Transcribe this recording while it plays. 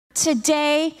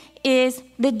Today is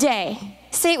the day.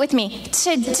 Say it with me.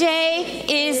 Today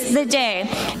is the day.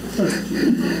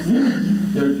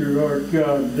 That your heart,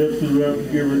 God, that you have to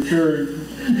give a church.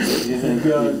 And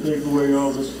God, take away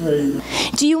all the pain.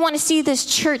 Do you want to see this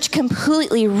church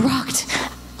completely rocked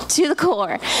to the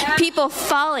core? People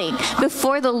falling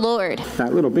before the Lord.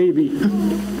 That little baby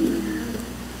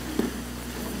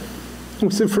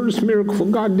was the first miracle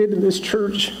God did in this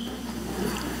church.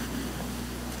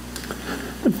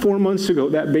 And 4 months ago,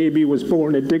 that baby was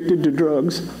born addicted to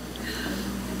drugs.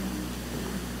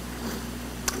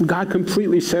 God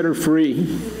completely set her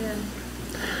free.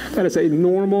 That is a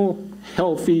normal,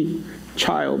 healthy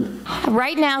child.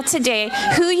 Right now, today,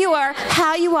 who you are,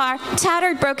 how you are,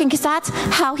 tattered, broken, because that's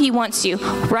how he wants you.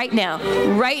 Right now.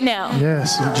 Right now.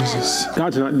 Yes, Lord Jesus.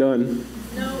 God's not done.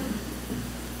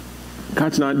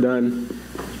 God's not done.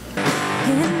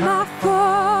 In my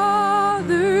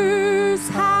Father's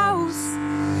house,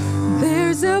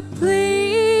 there's a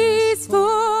place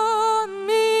for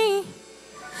me.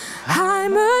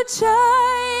 I'm a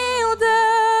child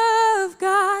of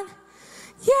God.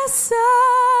 Yes,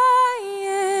 I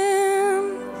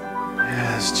am.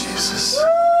 Yes, Jesus.